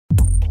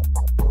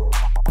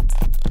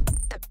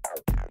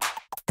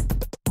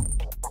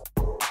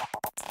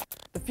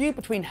feud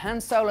between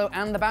Han Solo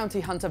and the bounty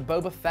hunter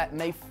Boba Fett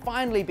may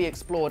finally be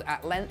explored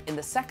at length in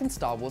the second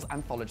Star Wars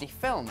anthology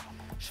film.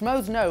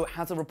 Schmoes Know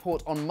has a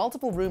report on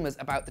multiple rumours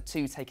about the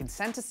two taking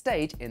centre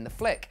stage in the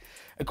flick.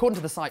 According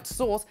to the site's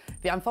source,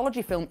 the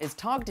anthology film is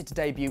targeted to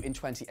debut in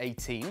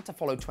 2018 to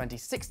follow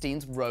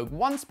 2016's Rogue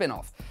One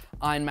spin-off.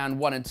 Iron Man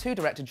 1 and 2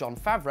 director Jon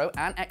Favreau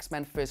and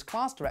X-Men First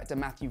Class director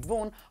Matthew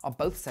Vaughn are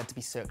both said to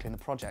be circling the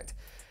project.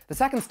 The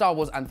second Star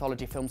Wars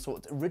anthology film saw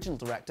its original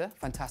director,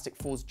 Fantastic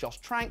Four's Josh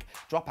Trank,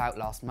 drop out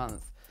last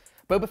month.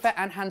 Boba Fett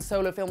and Han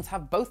Solo films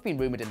have both been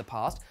rumoured in the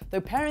past, though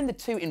pairing the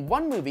two in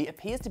one movie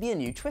appears to be a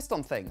new twist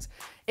on things.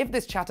 If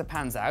this chatter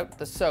pans out,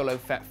 the Solo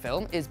Fett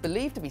film is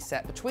believed to be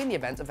set between the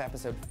events of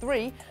Episode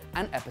 3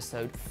 and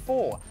Episode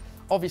 4.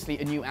 Obviously,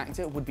 a new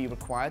actor would be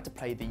required to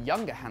play the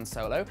younger Han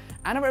Solo,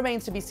 and it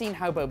remains to be seen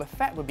how Boba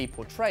Fett would be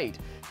portrayed,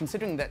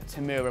 considering that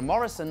Temuera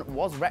Morrison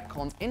was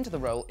retconned into the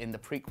role in the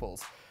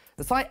prequels.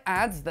 The site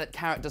adds that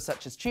characters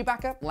such as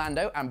Chewbacca,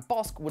 Lando, and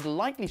Bossk would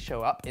likely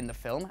show up in the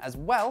film as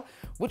well,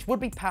 which would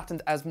be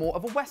patterned as more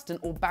of a Western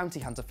or bounty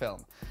hunter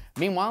film.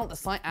 Meanwhile, the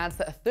site adds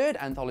that a third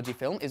anthology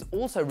film is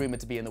also rumoured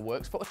to be in the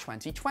works for a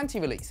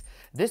 2020 release.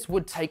 This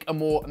would take a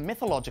more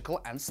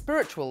mythological and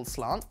spiritual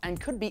slant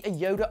and could be a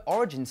Yoda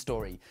origin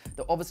story,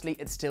 though obviously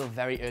it's still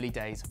very early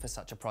days for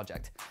such a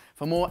project.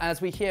 For more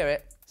as we hear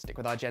it, stick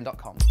with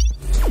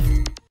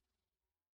IGN.com.